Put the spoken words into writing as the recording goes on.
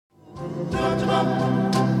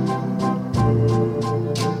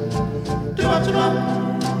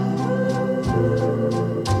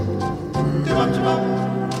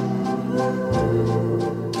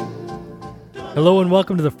Hello and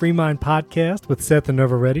welcome to the Free Mind Podcast with Seth and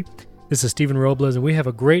Nova Reddy. This is Stephen Robles, and we have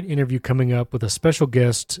a great interview coming up with a special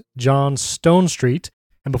guest, John Stonestreet.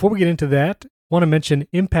 And before we get into that, I want to mention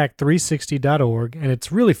Impact360.org, and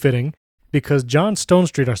it's really fitting because John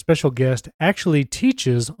Stonestreet, our special guest, actually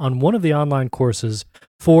teaches on one of the online courses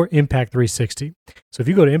for Impact360. So if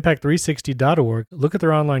you go to Impact360.org, look at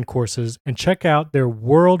their online courses, and check out their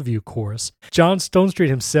Worldview course. John Stonestreet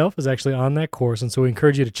himself is actually on that course, and so we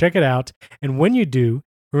encourage you to check it out. And when you do,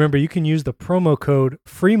 remember you can use the promo code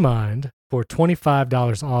FREEMIND for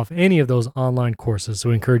 $25 off any of those online courses. So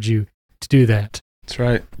we encourage you to do that. That's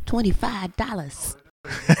right. $25.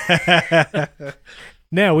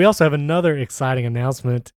 Now, we also have another exciting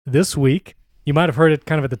announcement this week. You might have heard it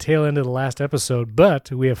kind of at the tail end of the last episode,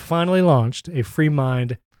 but we have finally launched a Free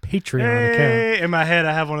Mind Patreon account. In my head,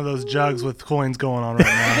 I have one of those jugs with coins going on right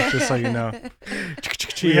now, just so you know.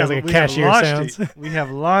 He has like a cashier sounds. We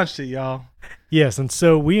have launched it, y'all. Yes, and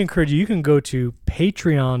so we encourage you can go to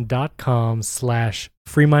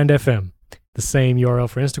patreon.com/freemindfm, the same URL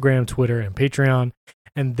for Instagram, Twitter, and Patreon.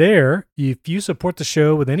 And there, if you support the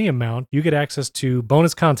show with any amount, you get access to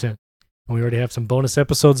bonus content. And we already have some bonus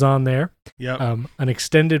episodes on there. Yep. An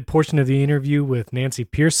extended portion of the interview with Nancy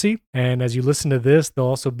Piercy. And as you listen to this, there'll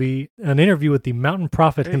also be an interview with the Mountain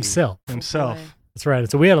Prophet himself. That's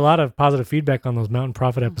right. So we had a lot of positive feedback on those Mountain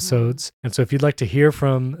Prophet episodes. And so if you'd like to hear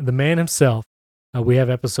from the man himself, we have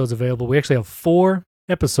episodes available. We actually have 4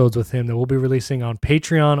 episodes with him that we'll be releasing on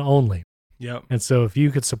Patreon only. Yep. And so if you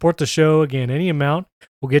could support the show, again, any amount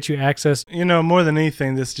will get you access. You know, more than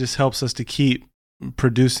anything, this just helps us to keep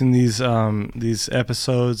producing these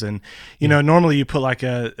episodes. And, you know, normally you put like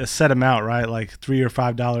a set amount, right? Like $3 or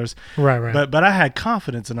 $5. Right. But I had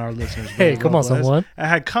confidence in our listeners. Hey, come on, someone. I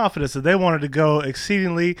had confidence that they wanted to go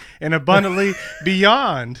exceedingly and abundantly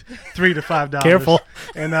beyond $3 to $5. Careful.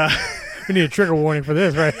 And, we need a trigger warning for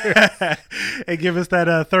this, right? And give us that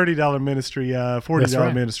 $30 ministry, $40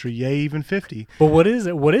 right. ministry, yay, even $50. But what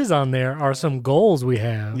is on there are some goals we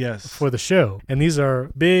have for the show. And these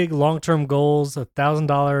are big, long-term goals, $1,000,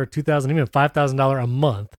 $2,000, even $5,000 a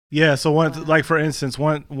month. Yeah, so like for instance,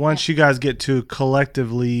 once you guys get to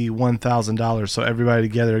collectively $1,000, so everybody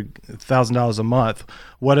together $1,000 a month,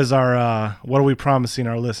 what are we promising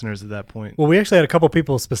our listeners at that point? Well, we actually had a couple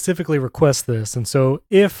people specifically request this. And so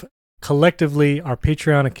if collectively our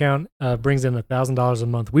Patreon account brings in $1,000 a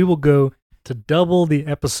month, we will go to double the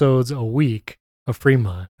episodes a week of Free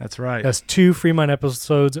Mind. That's right. That's 2 Free Mind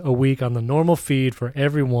episodes a week on the normal feed for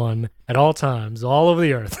everyone at all times, all over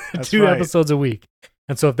the earth. That's 2 right. episodes a week.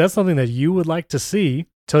 And so if that's something that you would like to see,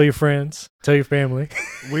 tell your friends, tell your family.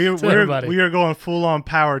 We are going full on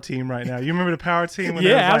power team right now. You remember the power team? When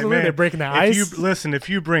absolutely. Like, they're breaking the ice. If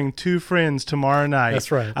you bring 2 friends tomorrow night,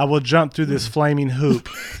 that's right. I will jump through this flaming hoop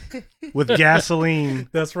with gasoline.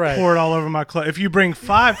 That's right. Pour it all over my clothes. If you bring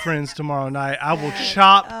 5 friends tomorrow night, I will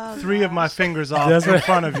chop 3 of my fingers off in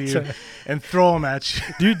front of you and throw them at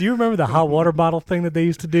you. Do you remember the hot water bottle thing that they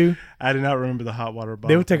used to do? I do not remember the hot water bottle.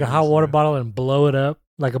 They would take a hot water bottle and blow it up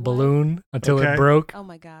like a balloon until it broke. Oh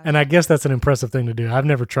my God. And I guess that's an impressive thing to do. I've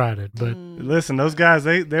never tried it, but listen, those guys,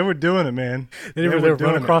 they were doing it, man. They were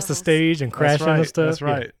running across the stage and crashing and stuff. That's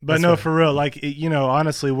right. Yeah, but no, for real, like, you know,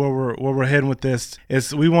 honestly, where we're heading with this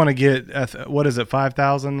is we want to get, what is it,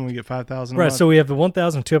 5,000? We get 5,000 a right, month? so we have the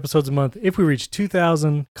 1,000, 2 episodes a month. If we reach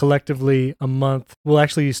 2,000 collectively a month, we'll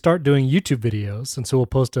actually start doing YouTube videos. And so we'll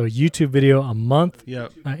post a YouTube video a month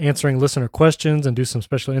answering listener questions and do some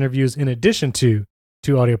special interviews in addition to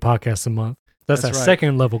 2 audio podcasts a month. That's that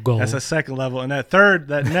second level goal. That's a second level. And that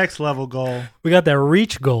next level goal. We got that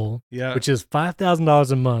reach goal, yeah, which is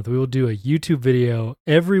 $5,000 a month. We will do a YouTube video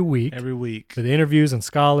every week. With interviews and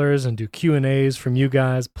scholars and do Q&As from you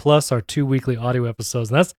guys, plus our 2 weekly audio episodes.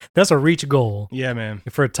 And that's a reach goal. Yeah, man.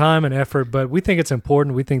 For time and effort, but we think it's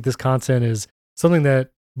important. We think this content is something that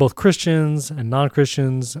both Christians and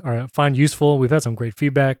non-Christians find useful. We've had some great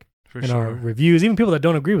feedback our reviews, even people that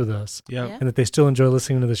don't agree with us, and that they still enjoy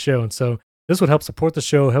listening to the show. And so this would help support the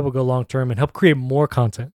show, help it go long term, and help create more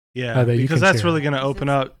content. Yeah, because that's really going to open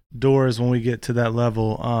up doors when we get to that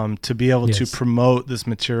level, to be able to promote this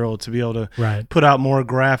material, to be able to put out more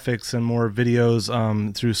graphics and more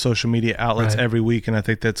videos through social media outlets every week. And I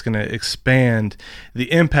think that's going to expand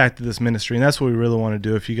the impact of this ministry. And that's what we really want to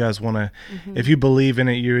do. If you guys want to, if you believe in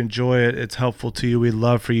it, you enjoy it, it's helpful to you, we'd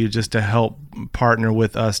love for you just to help partner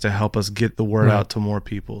with us to help us get the word out to more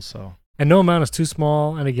people. So, and no amount is too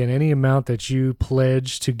small. And again, any amount that you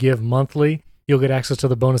pledge to give monthly, you'll get access to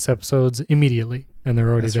the bonus episodes immediately. and they're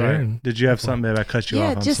already there. Right. And did you have something, babe? I cut you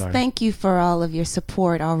off. I'm just sorry. Thank you for all of your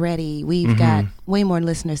support already. We've got way more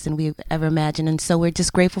listeners than we've ever imagined, and so we're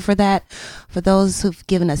just grateful for that. For those who've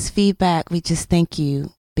given us feedback, we just thank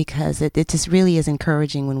you, because it just really is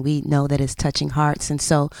encouraging when we know that it's touching hearts. And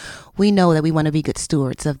so we know that we want to be good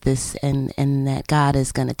stewards of this, and that God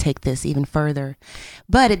is going to take this even further.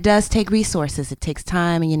 But it does take resources. It takes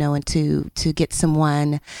time, and to get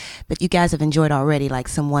someone that you guys have enjoyed already, like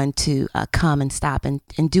someone to come and stop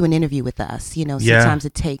and do an interview with us. Sometimes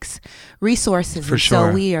it takes resources. For sure.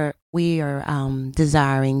 So we are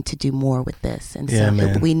desiring to do more with this. And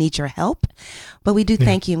so we need your help. But we do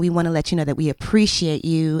thank you, and we want to let you know that we appreciate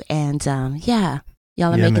you. And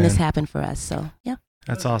y'all are making this happen for us. So, yeah.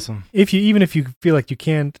 That's awesome. Even if you feel like you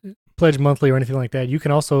can't pledge monthly or anything like that, you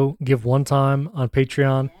can also give one time on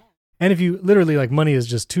Patreon. And if you literally, like, money is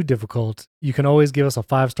just too difficult, you can always give us a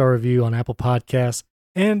 5-star review on Apple Podcasts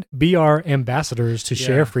and be our ambassadors to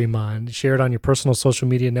share Free Mind. Share it on your personal social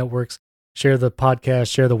media networks. Share the podcast,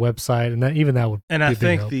 share the website, and that would. And I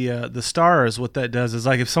think the stars, what that does is,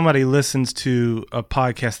 like, if somebody listens to a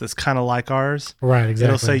podcast that's kind of like ours, right? Exactly.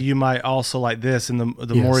 It'll say you might also like this, and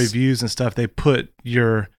the more reviews and stuff, they put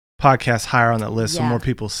your podcast higher on that list, so more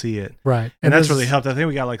people see it, right? And that's really helped. I think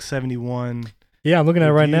we got like 71. Yeah, I'm looking at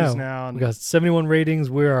it right now. We got 71 ratings.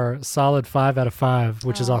 We're a solid 5 out of 5,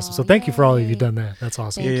 which is awesome. So thank you for all of you done that. That's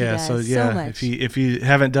awesome. Thank you guys so much. If you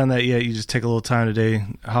haven't done that yet, you just take a little time today,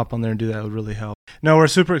 hop on there and do that. It would really help. No, we're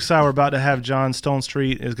super excited. We're about to have John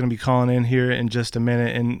Stonestreet is going to be calling in here in just a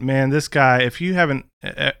minute. And man, this guy, if you haven't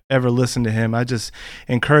ever listened to him, I just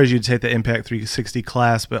encourage you to take the Impact 360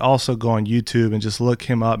 class, but also go on YouTube and just look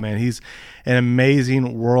him up, man. He's an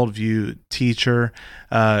amazing worldview teacher,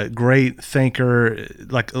 great thinker.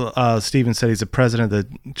 Like Stephen said, he's the president of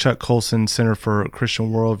the Chuck Colson Center for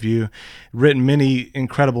Christian Worldview, written many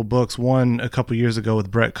incredible books, one a couple years ago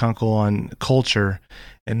with Brett Kunkle on culture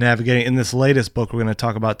and navigating. In this latest book we're going to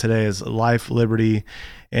talk about today is Life, Liberty,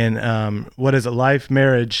 and what is it? Life,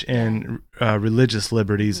 Marriage, and Religious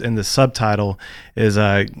Liberties. And the subtitle is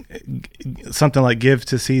something like "Give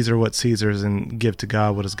to Caesar what Caesar's, and give to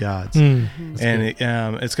God what is God's." And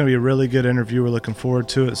it's going to be a really good interview. We're looking forward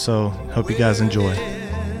to it. So hope you guys enjoy.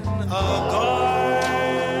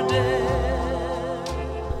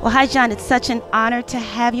 Well, hi, John. It's such an honor to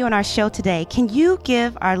have you on our show today. Can you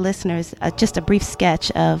give our listeners just a brief sketch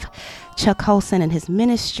of Chuck Colson and his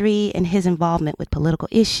ministry and his involvement with political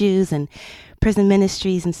issues and prison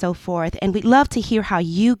ministries and so forth? And we'd love to hear how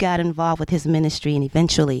you got involved with his ministry and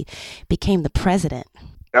eventually became the president.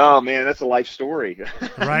 Oh man, that's a life story.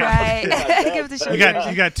 Right. Give us a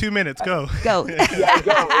you got 2 minutes. Go. Go. Yeah,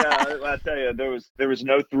 I tell you, there was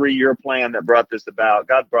no 3-year plan that brought this about.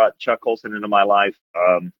 God brought Chuck Colson into my life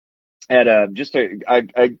at just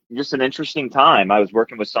an interesting time. I was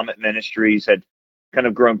working with Summit Ministries, had kind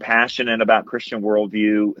of grown passionate about Christian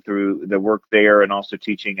worldview through the work there, and also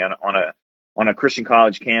teaching on a Christian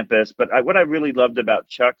college campus. But what I really loved about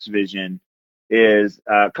Chuck's vision is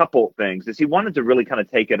a couple things. Is he wanted to really kind of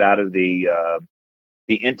take it out of the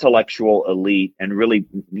intellectual elite and really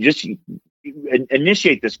just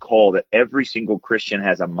initiate this call that every single Christian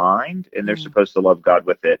has a mind and they're supposed to love God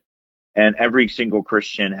with it, and every single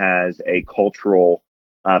Christian has a cultural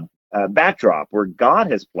backdrop where God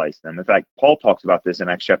has placed them. In fact, Paul talks about this in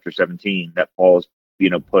Acts chapter 17, that Paul has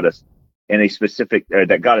put us in a specific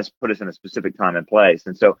that God has put us in a specific time and place.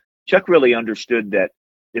 And so Chuck really understood that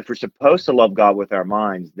if we're supposed to love God with our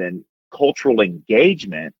minds, then cultural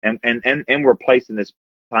engagement, and we're placed in this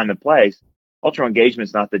time and place, cultural engagement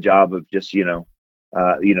is not the job of just, the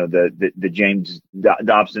James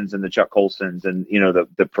Dobsons and the Chuck Colsons and,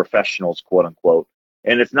 the professionals, quote unquote.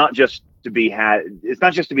 And it's not just to be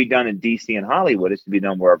done in DC and Hollywood. It's to be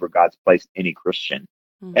done wherever God's placed any Christian.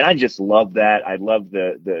 Mm-hmm. And I just love that. I love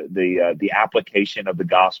the application of the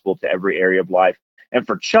gospel to every area of life. And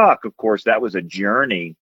for Chuck, of course, that was a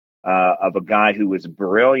journey of a guy who was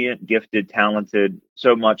brilliant, gifted, talented,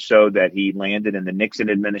 so much so that he landed in the Nixon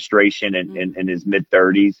administration in his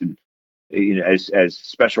mid-30s, and as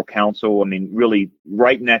special counsel. I mean, really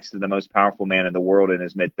right next to the most powerful man in the world in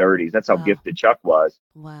his mid-30s. That's how gifted Chuck was.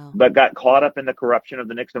 Wow. But got caught up in the corruption of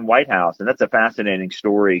the Nixon White House, and that's a fascinating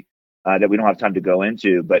story that we don't have time to go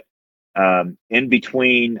into. But in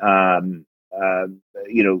between the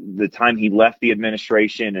time he left the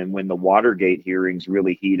administration and when the Watergate hearings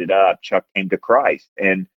really heated up, Chuck came to Christ.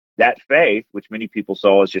 And that faith, which many people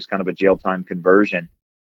saw as just kind of a jail time conversion,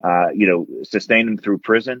 sustained him through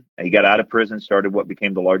prison. He got out of prison, started what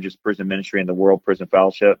became the largest prison ministry in the world, Prison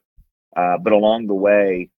Fellowship. But along the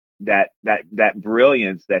way, that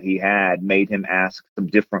brilliance that he had made him ask some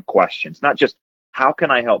different questions, not just how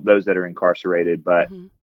can I help those that are incarcerated? But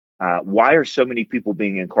why are so many people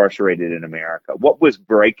being incarcerated in America? What was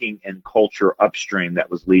breaking in culture upstream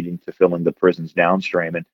that was leading to filling the prisons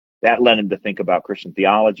downstream? And that led him to think about Christian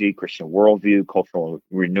theology, Christian worldview, cultural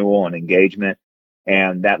renewal and engagement.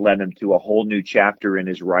 And that led him to a whole new chapter in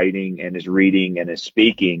his writing and his reading and his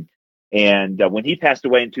speaking. And when he passed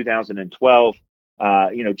away in 2012,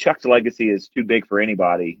 Chuck's legacy is too big for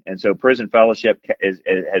anybody. And so Prison Fellowship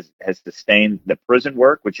has sustained the prison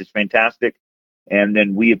work, which is fantastic. And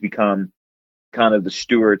then we have become kind of the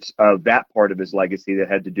stewards of that part of his legacy that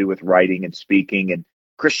had to do with writing and speaking and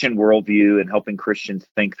Christian worldview and helping Christians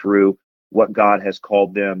think through what God has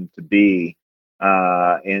called them to be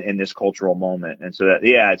in this cultural moment. And so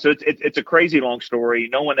it's a crazy long story.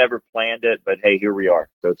 No one ever planned it, but hey, here we are.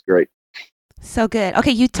 So it's great. So good.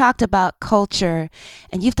 Okay, you talked about culture,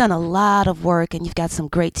 and you've done a lot of work, and you've got some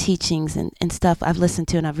great teachings and stuff I've listened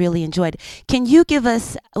to, and I've really enjoyed. Can you give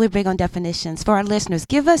us, we're big on definitions, for our listeners,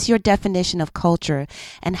 give us your definition of culture,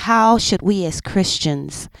 and how should we as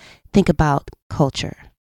Christians think about culture?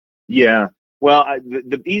 Yeah, well,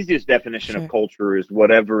 the easiest definition of culture is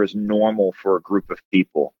whatever is normal for a group of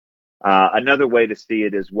people. Another way to see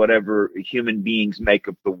it is whatever human beings make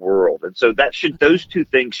of the world. And so those two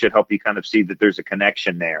things should help you kind of see that there's a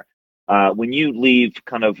connection there. When you leave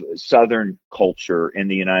kind of Southern culture in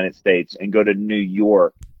the United States and go to New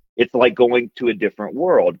York, it's like going to a different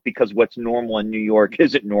world, because what's normal in New York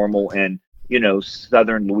isn't normal in,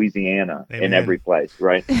 Southern Louisiana. Amen. In every place,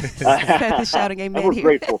 right? Shouting amen. We're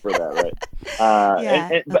grateful for that,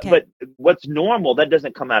 right? But what's normal, that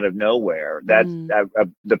doesn't come out of nowhere. That's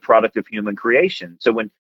the product of human creation. So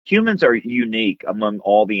when humans are unique among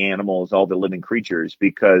all the animals, all the living creatures,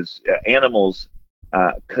 because animals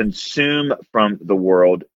consume from the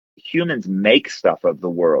world, humans make stuff of the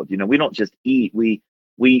world. We don't just eat. We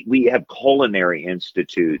have culinary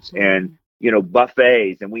institutes and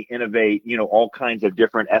buffets, and we innovate, all kinds of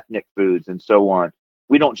different ethnic foods and so on.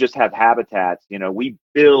 We don't just have habitats, we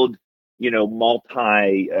build,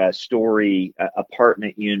 multi-story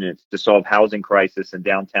apartment units to solve housing crisis in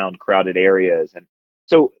downtown crowded areas. And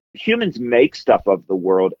so humans make stuff of the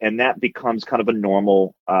world, and that becomes kind of a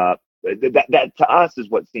normal, that to us is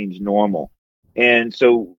what seems normal. And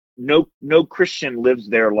so no Christian lives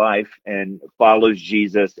their life and follows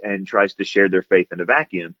Jesus and tries to share their faith in a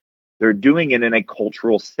vacuum. They're doing it in a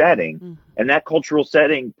cultural setting, and that cultural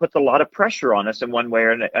setting puts a lot of pressure on us in one way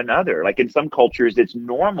or another. Like in some cultures, it's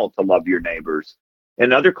normal to love your neighbors.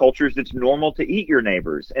 In other cultures, it's normal to eat your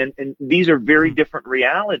neighbors. And these are very different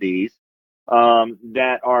realities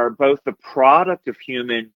that are both the product of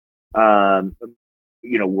human,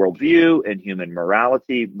 worldview and human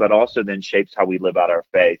morality, but also then shapes how we live out our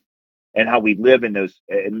faith and how we live in those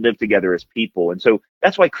and live together as people. And so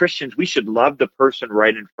that's why Christians, we should love the person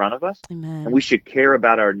right in front of us. Amen. And we should care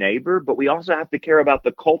about our neighbor, but we also have to care about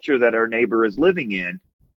the culture that our neighbor is living in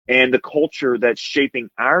and the culture that's shaping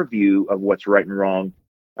our view of what's right and wrong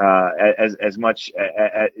as much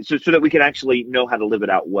so that we can actually know how to live it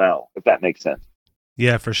out well, if that makes sense.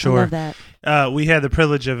 Yeah, for sure. I love that. We had the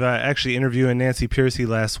privilege of actually interviewing Nancy Pearcey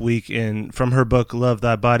last week, and from her book, Love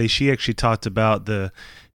Thy Body, she actually talked about the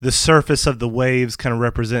surface of the waves kind of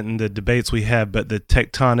representing the debates we have, but the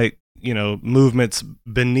tectonic, movements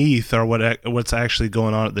beneath are what's actually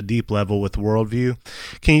going on at the deep level with worldview.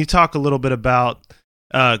 Can you talk a little bit about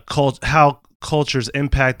how culture's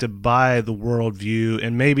impacted by the worldview,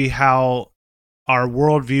 and maybe how our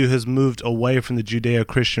worldview has moved away from the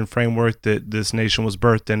Judeo-Christian framework that this nation was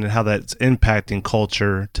birthed in, and how that's impacting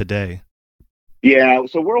culture today? Yeah,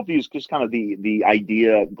 so worldview is just kind of the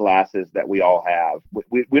idea glasses that we all have.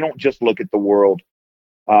 We don't just look at the world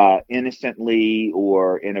innocently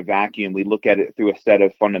or in a vacuum. We look at it through a set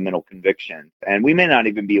of fundamental convictions. And we may not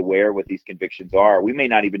even be aware what these convictions are. We may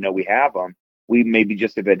not even know we have them. We maybe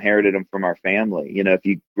just have inherited them from our family. If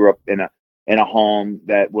you grew up in a home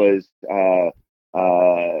that was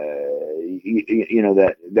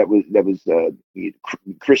that was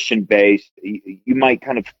Christian based, you might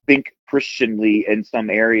kind of think Christianly in some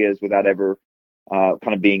areas without ever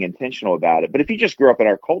kind of being intentional about it. But if you just grew up in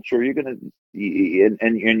our culture, you're gonna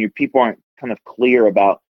and your people aren't kind of clear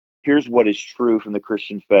about here's what is true from the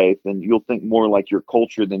Christian faith, and you'll think more like your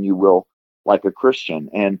culture than you will like a Christian.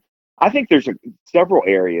 And I think there's several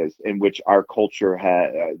areas in which our culture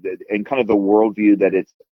has, and kind of the worldview that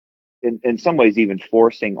it's in some ways even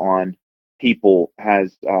forcing on people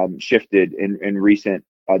has shifted in recent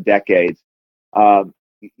decades.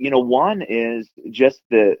 One is just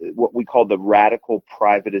what we call the radical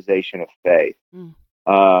privatization of faith.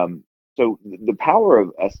 So so the power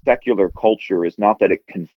of a secular culture is not that it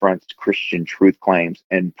confronts Christian truth claims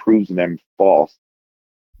and proves them false.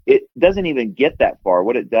 It doesn't even get that far.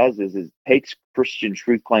 What it does is takes Christian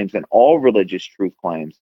truth claims and all religious truth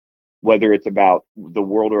claims, whether it's about the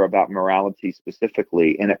world or about morality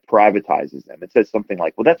specifically, and it privatizes them. It says something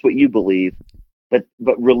like, well, that's what you believe, but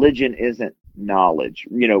religion isn't knowledge.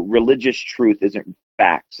 Religious truth isn't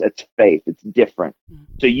facts. It's faith. It's different.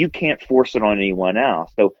 So you can't force it on anyone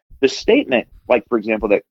else. So the statement, like, for example,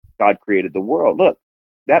 that God created the world, look,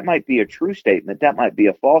 that might be a true statement. That might be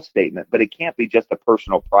a false statement, but it can't be just a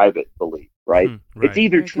personal, private belief, right? Right. It's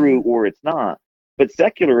either true or it's not. But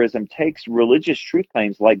secularism takes religious truth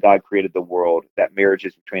claims like God created the world, that marriage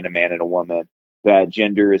is between a man and a woman, that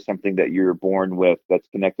gender is something that you're born with, that's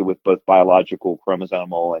connected with both biological,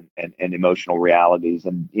 chromosomal, and emotional realities.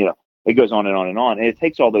 And, it goes on and on and on. And it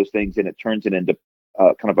takes all those things and it turns it into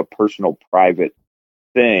kind of a personal, private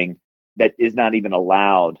thing that is not even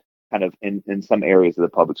allowed kind of in some areas of the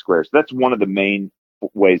public square. So that's one of the main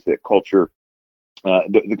ways that culture,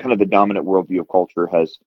 the kind of the dominant worldview of culture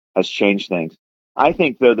has changed things. I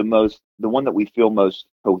think, though, the one that we feel most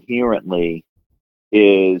coherently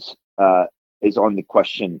is on the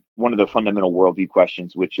question, one of the fundamental worldview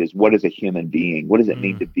questions, which is, what is a human being? What does it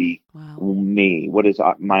mean to be me? What is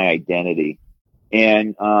my identity?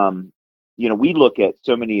 And we look at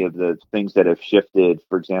so many of the things that have shifted,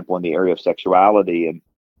 for example, in the area of sexuality, and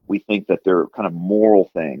we think that they're kind of moral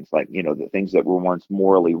things, like, the things that were once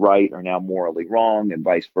morally right are now morally wrong, and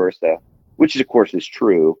vice versa, which of course is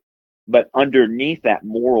true. But underneath that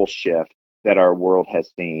moral shift that our world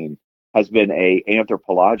has seen has been a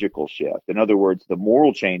anthropological shift. In other words, the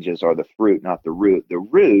moral changes are the fruit, not the root. The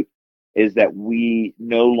root is that we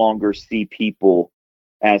no longer see people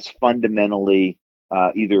as fundamentally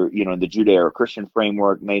either, in the Judeo-Christian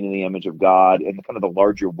framework, made in the image of God, and the kind of the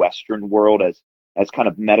larger Western world as kind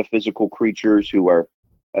of metaphysical creatures who are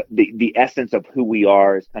the essence of who we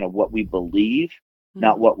are is kind of what we believe,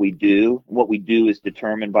 not what we do. What we do is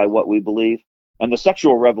determined by what we believe. And the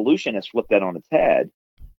sexual revolution has flipped that on its head.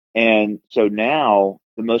 And so now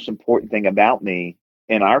the most important thing about me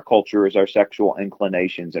in our culture is our sexual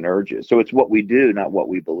inclinations and urges. So it's what we do, not what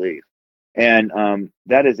we believe. And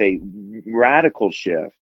that is a radical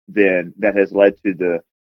shift then that has led to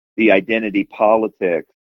the identity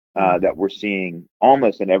politics that we're seeing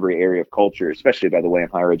almost in every area of culture, especially, by the way, in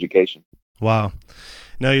higher education. Wow.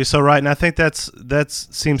 No, you're so right. And I think that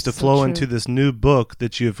seems to flow into this new book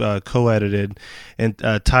that you've co-edited and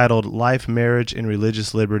titled Life, Marriage, and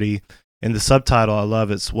Religious Liberty. And the subtitle, I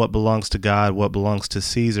love, it's What Belongs to God, What Belongs to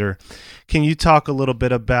Caesar. Can you talk a little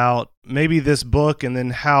bit about maybe this book and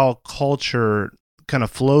then how culture kind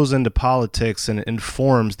of flows into politics and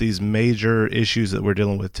informs these major issues that we're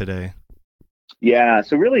dealing with today? Yeah,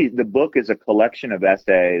 so really the book is a collection of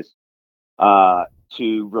essays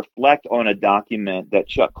to reflect on a document that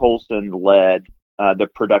Chuck Colson led the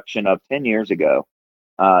production of 10 years ago.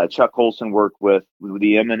 Chuck Colson worked with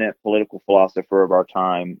the eminent political philosopher of our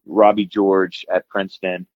time, Robbie George at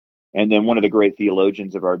Princeton, and then one of the great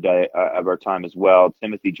theologians of our day, of our time as well,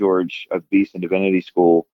 Timothy George of Beeson Divinity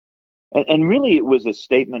School. And really, it was a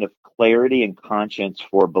statement of clarity and conscience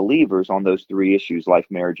for believers on those three issues: life,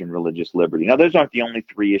 marriage, and religious liberty. Now, those aren't the only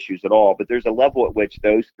three issues at all, but there's a level at which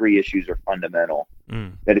those three issues are fundamental.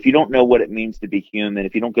 That if you don't know what it means to be human,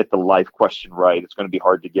 if you don't get the life question right, it's going to be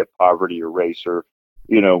hard to get poverty or race or,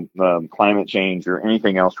 climate change or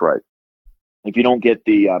anything else right. If you don't get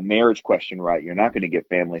the marriage question right, you're not going to get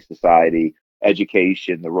family, society,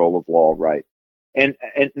 education, the role of law right. And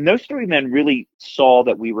those three men really saw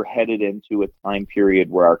that we were headed into a time period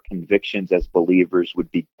where our convictions as believers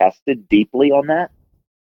would be tested deeply on that,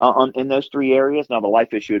 in those three areas. Now, the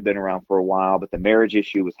life issue had been around for a while, but the marriage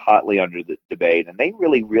issue was hotly under the debate. And they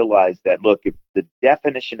really realized that, look, if the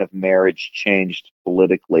definition of marriage changed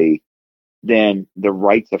politically, then the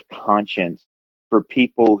rights of conscience for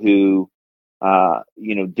people who,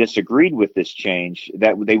 disagreed with this change,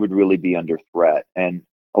 that they would really be under threat. And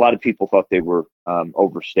a lot of people thought they were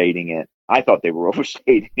overstating it. I thought they were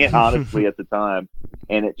overstating it, honestly, at the time.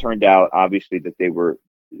 And it turned out, obviously, that they were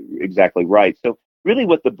exactly right. So really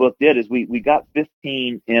what the book did is we got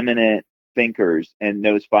 15 eminent thinkers in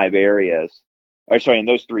those in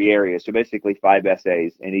those three areas. So basically 5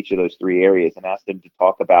 essays in each of those 3 areas, and asked them to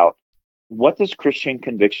talk about, what does Christian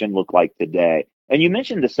conviction look like today? And you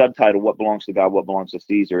mentioned the subtitle, What Belongs to God, What Belongs to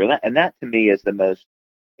Caesar. And that to me is the most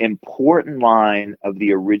important line of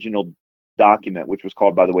the original document, which was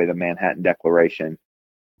called, by the way, the Manhattan Declaration.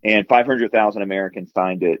 And 500,000 Americans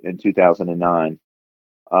signed it in 2009.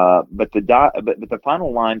 But the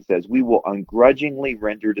final line says, "We will ungrudgingly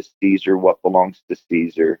render to Caesar what belongs to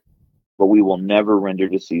Caesar, but we will never render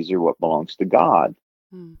to Caesar what belongs to God."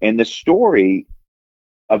 And the story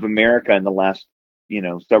of America in the last,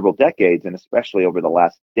 several decades, and especially over the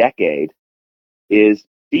last decade, is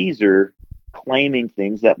Caesar claiming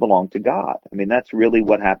things that belong to God. I mean, that's really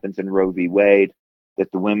what happens in Roe v. Wade,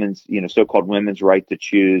 that the women's, so-called women's right to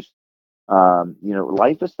choose.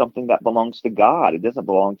 Life is something that belongs to God. It doesn't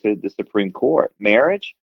belong to the Supreme Court.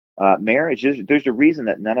 Marriage, there's a reason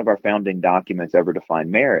that none of our founding documents ever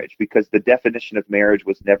define marriage, because the definition of marriage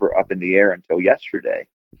was never up in the air until yesterday.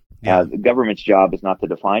 Yeah. The government's job is not to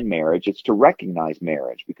define marriage. It's to recognize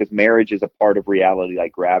marriage, because marriage is a part of reality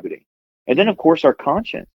like gravity. And then, of course, our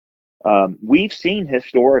conscience. We've seen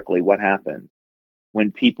historically what happens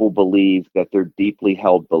when people believe that their deeply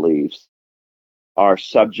held beliefs are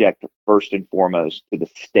subject first and foremost to the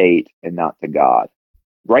state and not to God.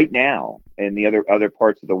 Right now, in the other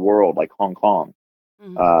parts of the world, like Hong Kong,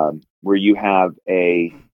 where you have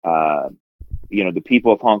the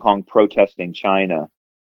people of Hong Kong protesting China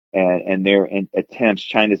and their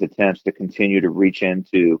China's attempts to continue to reach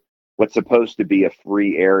into what's supposed to be a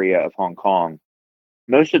free area of Hong Kong.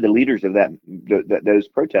 Most of the leaders of those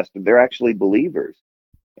protests, they're actually believers,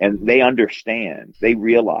 and they understand, they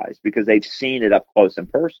realize, because they've seen it up close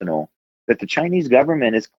and personal, that the Chinese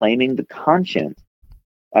government is claiming the conscience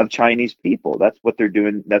of Chinese people. That's what they're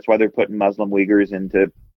doing. That's why they're putting Muslim Uyghurs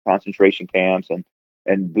into concentration camps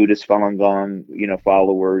and Buddhist Falun Gong,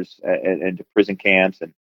 followers into prison camps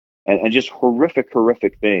and just horrific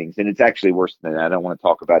things. And it's actually worse than that. I don't want to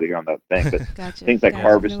talk about it here on the thing, but gotcha. Things like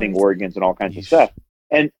harvesting organs and all kinds of stuff.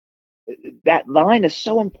 And that line is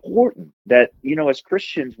so important that, as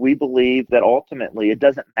Christians, we believe that ultimately it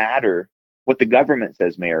doesn't matter what the government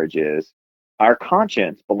says marriage is. Our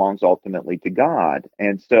conscience belongs ultimately to God.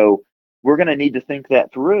 And so we're going to need to think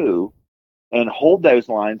that through and hold those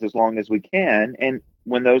lines as long as we can. And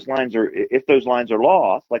when if those lines are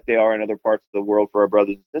lost, like they are in other parts of the world for our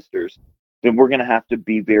brothers and sisters, then we're going to have to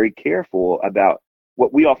be very careful about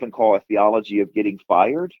what we often call a theology of getting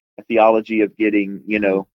fired, a theology of getting,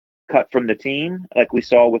 cut from the team, like we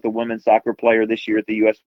saw with the women's soccer player this year at the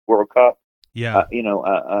U.S. World Cup. Yeah.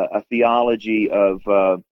 A theology of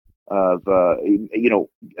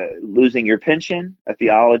losing your pension, a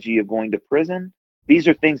theology of going to prison. These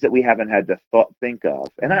are things that we haven't had to think of.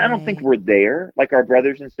 And I don't think we're there like our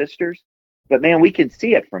brothers and sisters, but man, we can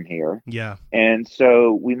see it from here. Yeah. And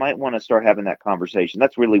so we might want to start having that conversation.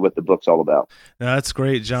 That's really what the book's all about. No, that's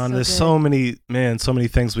great, John. There's so many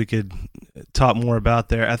things we could talk more about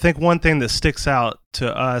there. I think one thing that sticks out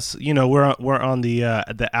to us, we're on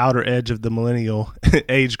the outer edge of the millennial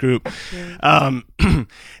age group. Yeah.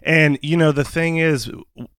 And the thing is,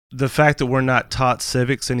 the fact that we're not taught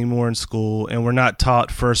civics anymore in school, and we're not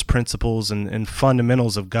taught first principles and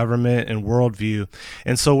fundamentals of government and worldview.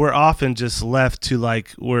 And so we're often just left to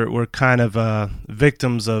we're kind of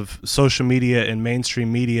victims of social media and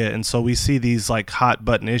mainstream media. And so we see these hot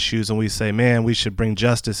button issues and we say, man, we should bring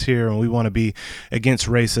justice here, and we want to be against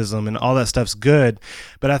racism, and all that stuff's good.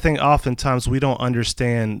 But I think oftentimes we don't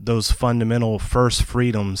understand those fundamental first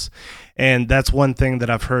freedoms. And that's one thing that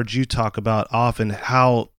I've heard you talk about often,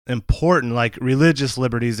 how important religious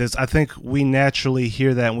liberties is. I think we naturally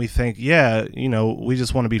hear that and we think, we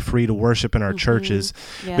just want to be free to worship in our churches.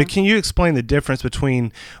 Yeah. But can you explain the difference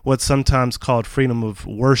between what's sometimes called freedom of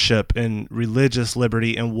worship and religious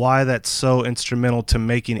liberty, and why that's so instrumental to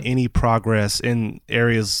making any progress in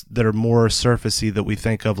areas that are more surfacey that we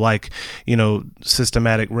think of,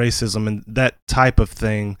 systematic racism and that type of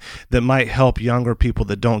thing, that might help younger people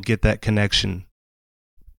that don't get that connection?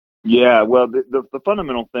 Yeah, well, the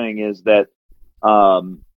fundamental thing is that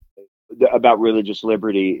about religious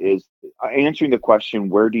liberty is answering the question,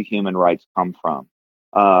 where do human rights come from?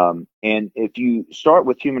 And if you start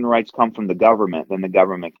with human rights come from the government, then the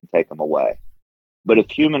government can take them away. But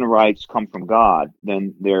if human rights come from God,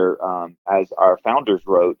 then they're, as our founders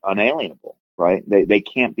wrote, unalienable, right? They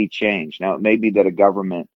can't be changed. Now, it may be that a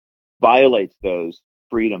government violates those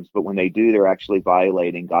freedoms, but when they do, they're actually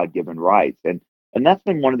violating God-given rights. And that's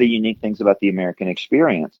been one of the unique things about the American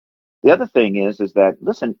experience. The other thing is that,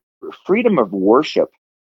 listen, freedom of worship,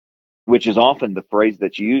 which is often the phrase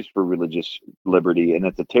that's used for religious liberty, and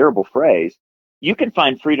it's a terrible phrase. You can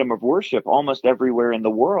find freedom of worship almost everywhere in the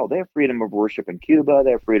world. They have freedom of worship in Cuba.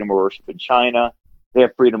 They have freedom of worship in China. They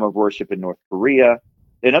have freedom of worship in North Korea.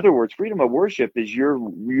 In other words, freedom of worship is your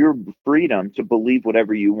freedom to believe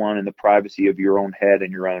whatever you want in the privacy of your own head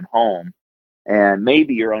and your own home. And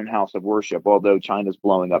maybe your own house of worship, although China's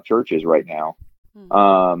blowing up churches right now.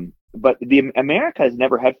 but America has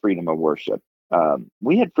never had freedom of worship.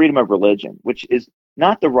 We had freedom of religion, which is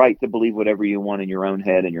not the right to believe whatever you want in your own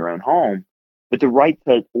head in your own home, but the right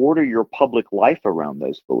to order your public life around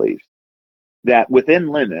those beliefs. That within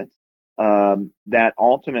limits, that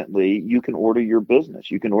ultimately you can order your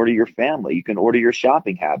business, you can order your family, you can order your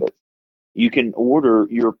shopping habits, you can order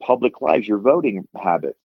your public lives, your voting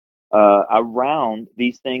habits around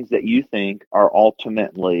these things that you think are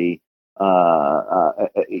ultimately,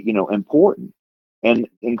 important. And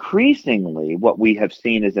increasingly, what we have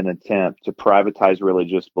seen is an attempt to privatize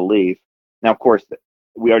religious belief. Now, of course,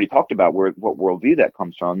 we already talked about what worldview that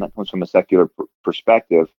comes from. That comes from a secular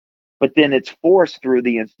perspective. But then it's forced through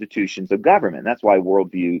the institutions of government. That's why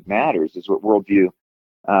worldview matters, is what worldview,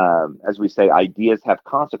 as we say, ideas have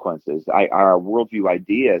consequences. Our worldview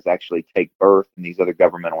ideas actually take birth in these other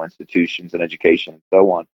governmental institutions and education and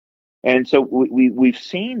so on. And so we've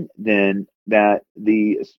seen then that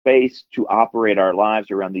the space to operate our lives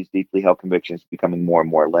around these deeply held convictions is becoming more and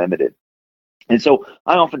more limited. And so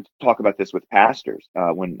I often talk about this with pastors.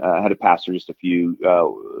 When I had a pastor just a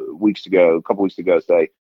couple weeks ago, say,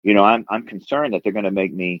 I'm concerned that they're going to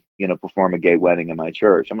make me, perform a gay wedding in my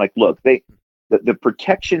church. I'm like, look, the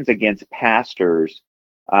protections against pastors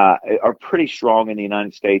are pretty strong in the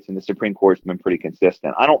United States, and the Supreme Court's been pretty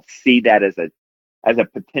consistent. I don't see that as a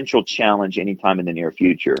potential challenge anytime in the near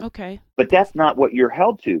future. Okay. But that's not what you're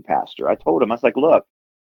held to, Pastor. I told him, I was like, look,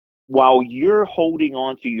 while you're holding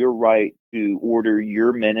on to your right to order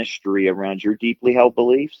your ministry around your deeply held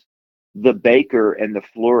beliefs, the baker and the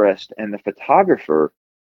florist and the photographer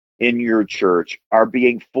in your church are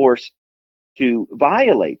being forced to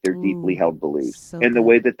violate their deeply held beliefs in the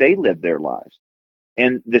way that they live their lives.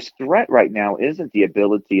 And this threat right now isn't the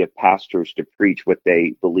ability of pastors to preach what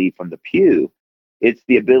they believe from the pew. It's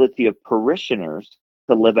the ability of parishioners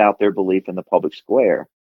to live out their belief in the public square.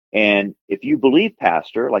 And if you believe,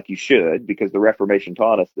 Pastor, like you should, because the Reformation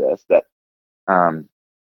taught us this, that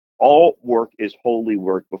all work is holy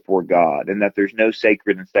work before God, and that there's no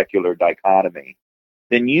sacred and secular dichotomy,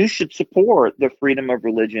 then you should support the freedom of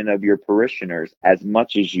religion of your parishioners as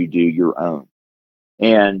much as you do your own.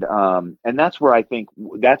 And that's where I think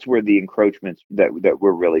that's where the encroachments that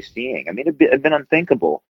we're really seeing. I mean, it'd been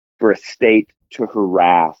unthinkable for a state to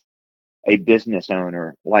harass a business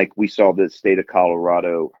owner like we saw the state of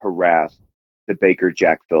Colorado harass the baker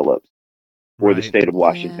Jack Phillips, or the state of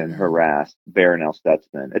Washington harass Barronelle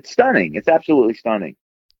Stutzman. It's stunning. It's absolutely stunning.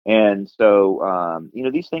 And so,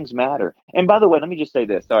 these things matter. And by the way, let me just say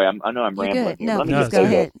this. Sorry, I know I'm rambling. No, let me just go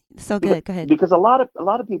ahead. So good. Go ahead. Because a lot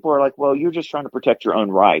of people are like, well, you're just trying to protect your own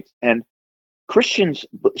rights. And Christians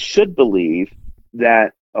should believe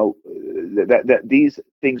that that these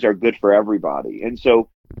things are good for everybody. And so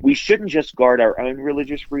we shouldn't just guard our own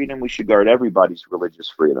religious freedom. We should guard everybody's religious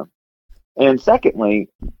freedom. And secondly,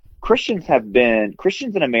 Christians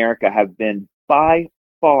in America have been by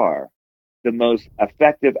far the most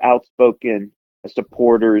effective, outspoken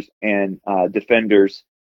supporters and defenders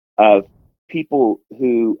of people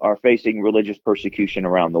who are facing religious persecution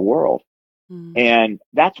around the world. And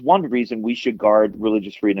that's one reason we should guard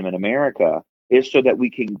religious freedom in America, is so that we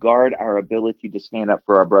can guard our ability to stand up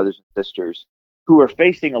for our brothers and sisters who are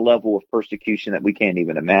facing a level of persecution that we can't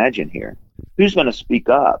even imagine here. Who's going to speak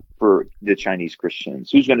up for the Chinese Christians?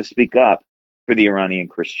 Who's going to speak up for the Iranian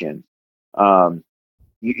Christians?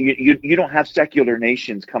 You don't have secular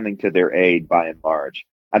nations coming to their aid by and large.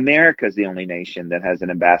 America is the only nation that has an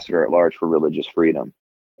ambassador at large for religious freedom.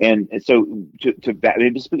 And so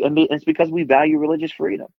it's because we value religious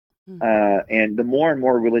freedom. And the more and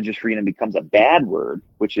more religious freedom becomes a bad word,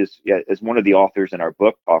 which is, as one of the authors in our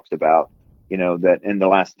book talks about, that in the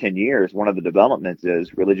last 10 years, one of the developments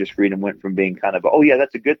is religious freedom went from being kind of, oh yeah,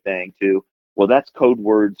 that's a good thing, to, well, that's code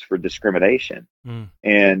words for discrimination.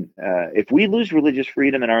 And if we lose religious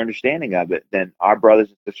freedom and our understanding of it, then our brothers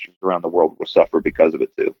and sisters around the world will suffer because of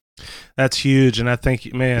it too. That's huge. And I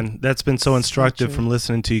think, man, that's been so instructive from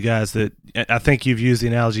listening to you guys, that I think you've used the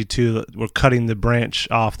analogy too, that we're cutting the branch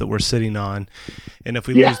off that we're sitting on. And if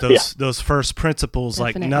we lose those first principles,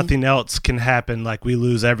 Definitely. Like nothing else can happen, like we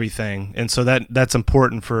lose everything. And so that's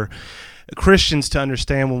important for Christians to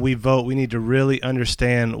understand. When we vote, we need to really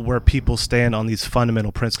understand where people stand on these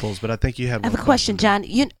fundamental principles. But I think you have. I have a question, John.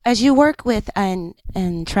 As you work with and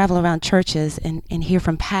travel around churches and hear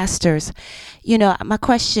from pastors, my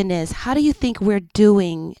question is, how do you think we're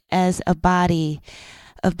doing as a body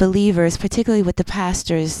of believers, particularly with the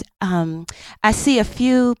pastors? I see a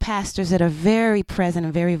few pastors that are very present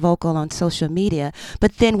and very vocal on social media,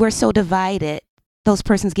 but then we're so divided those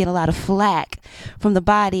persons get a lot of flack from the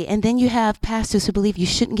body. And then you have pastors who believe you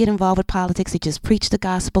shouldn't get involved with politics. You just preach the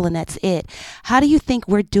gospel and that's it. How do you think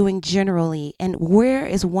we're doing generally? And where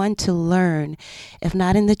is one to learn, if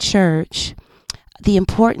not in the church, the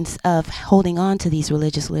importance of holding on to these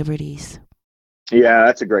religious liberties? Yeah,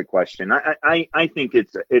 that's a great question. I think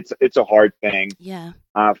it's a hard thing. Yeah.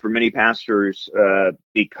 For many pastors,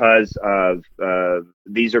 because of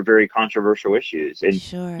these are very controversial issues, and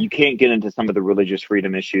sure. You can't get into some of the religious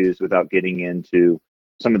freedom issues without getting into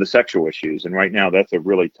some of the sexual issues. And right now, that's a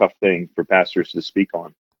really tough thing for pastors to speak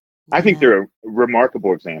on. Yeah. I think there are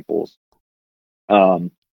remarkable examples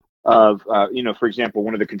of for example,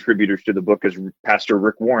 one of the contributors to the book is Pastor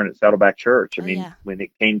Rick Warren at Saddleback Church. I mean, when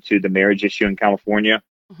it came to the marriage issue in California,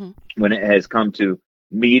 when it has come to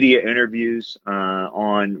media interviews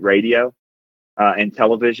on radio and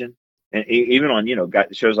television, and even on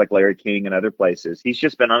shows like Larry King and other places, he's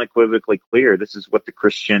just been unequivocally clear. This is what the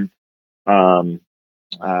Christian worldview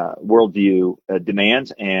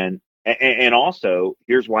demands, and also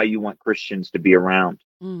here's why you want Christians to be around.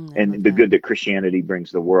 And the good that Christianity brings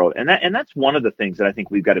to the world. And that's one of the things that I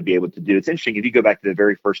think we've got to be able to do. It's interesting, if you go back to the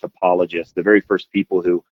very first apologists, the very first people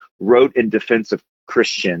who wrote in defense of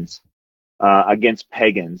Christians against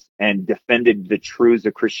pagans and defended the truths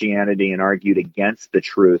of Christianity and argued against the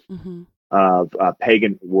truth of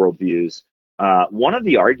pagan worldviews. One of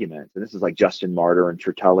the arguments, and this is like Justin Martyr and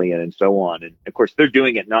Tertullian and so on, and of course they're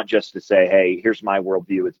doing it not just to say, hey, here's my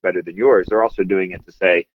worldview, it's better than yours. They're also doing it to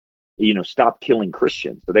say, stop killing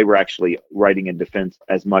Christians. So they were actually writing in defense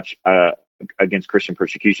as much against Christian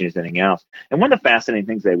persecution as anything else. And one of the fascinating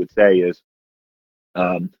things they would say is,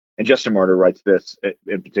 and Justin Martyr writes this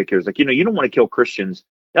in particular, is like, you don't want to kill Christians,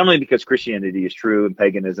 not only because Christianity is true and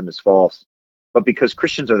paganism is false, but because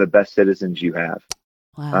Christians are the best citizens you have.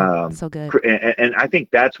 Wow, so good. And I think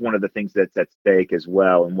that's one of the things that's at stake as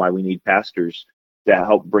well, and why we need pastors to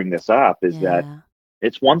help bring this up, is that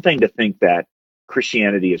it's one thing to think that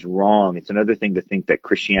Christianity is wrong. It's another thing to think that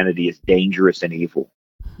Christianity is dangerous and evil.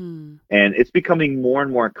 And it's becoming more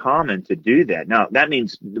and more common to do that. Now, that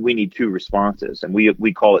means we need two responses, and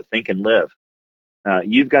we call it think and live.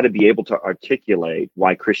 You've got to be able to articulate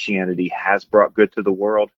why Christianity has brought good to the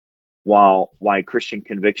world, why Christian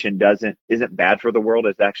conviction isn't bad for the world,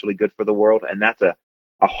 it's actually good for the world. And that's a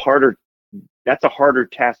harder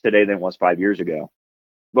task today than it was 5 years ago.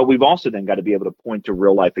 But we've also then got to be able to point to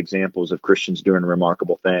real life examples of Christians doing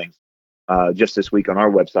remarkable things. Just this week on our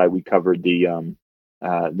website, we covered the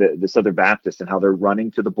Southern Baptists and how they're running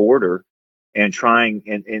to the border and trying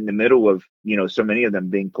in the middle of, so many of them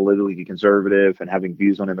being politically conservative and having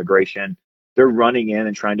views on immigration. They're running in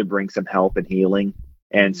and trying to bring some help and healing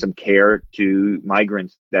and some care to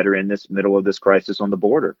migrants that are in this middle of this crisis on the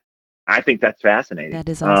border. I think that's fascinating. That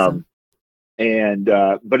is awesome.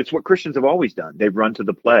 But it's what Christians have always done. They've run to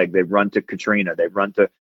the plague. They've run to Katrina. They've run to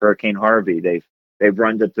Hurricane Harvey. They've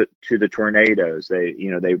run to the tornadoes.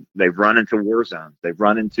 They've run into war zones. They've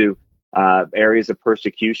run into areas of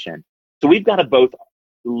persecution. So we've got to both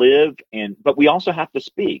live but we also have to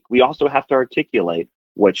speak. We also have to articulate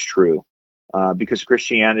what's true, because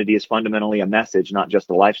Christianity is fundamentally a message, not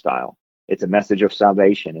just a lifestyle. It's a message of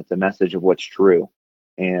salvation. It's a message of what's true.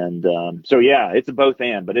 And it's a both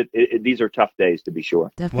and, but these are tough days to be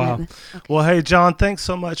sure. Definitely. Wow. Okay. Well, hey, John, thanks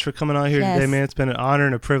so much for coming on here today, man. It's been an honor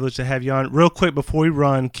and a privilege to have you on. Real quick before we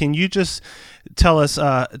run, can you just tell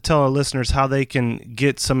our listeners how they can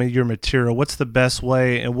get some of your material? What's the best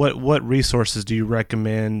way, and what resources do you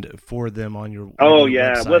recommend for them on your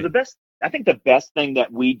website? Well, I think the best thing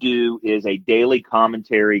that we do is a daily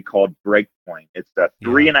commentary called Breakpoint. It's a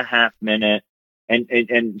 3.5 minute.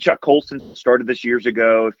 And Chuck Colson started this years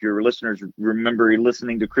ago. If your listeners remember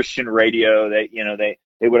listening to Christian radio, they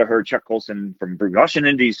would have heard Chuck Colson from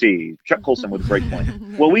Washington D.C. Chuck Colson with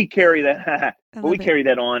Breakpoint. Well, we carry that. Carry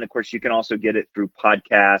that on. Of course, you can also get it through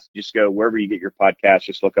podcasts. Just go wherever you get your podcast.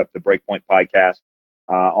 Just look up the Breakpoint podcast.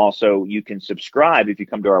 Also, you can subscribe if you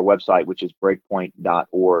come to our website, which is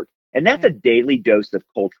breakpoint.org. And that's a daily dose of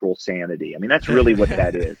cultural sanity. I mean, that's really what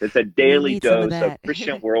that is. It's a daily dose of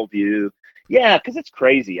Christian worldview. Yeah, because it's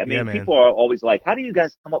crazy. I mean, people are always like, how do you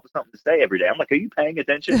guys come up with something to say every day? I'm like, are you paying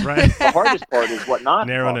attention? Right. The hardest part is what not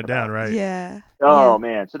narrowing it down, right? Yeah. Oh,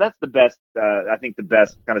 man. So that's the best, I think the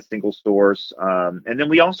best kind of single source. And then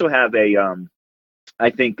we also have I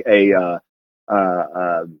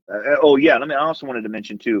also wanted to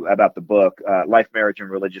mention too about the book, Life, Marriage, and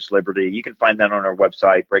Religious Liberty. You can find that on our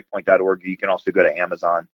website, breakpoint.org. You can also go to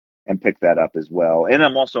Amazon and pick that up as well. And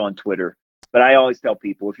I'm also on Twitter. But I always tell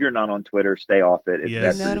people, if you're not on Twitter, stay off it. It's You know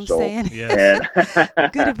what I'm saying? Yes.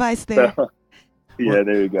 Good advice there. Yeah,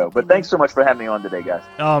 there you go. But thanks so much for having me on today, guys.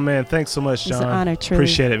 Oh, man. Thanks so much, John. It's an honor, truly.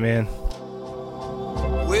 Appreciate it, man.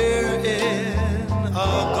 We're in a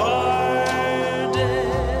garden.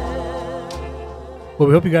 Well,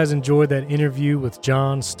 we hope you guys enjoyed that interview with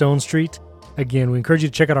John Stonestreet. Again, we encourage you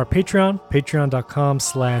to check out our Patreon,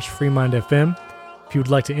 patreon.com/FreeMindFM. If you would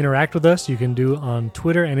like to interact with us, you can do on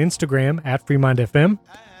Twitter and Instagram @FreeMindFM,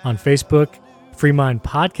 on Facebook, Freemind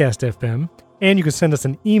Podcast FM, and you can send us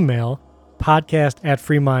an email,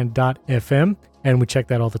 podcast@freemind.fm, and we check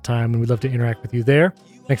that all the time, and we'd love to interact with you there.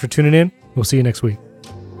 Thanks for tuning in. We'll see you next week.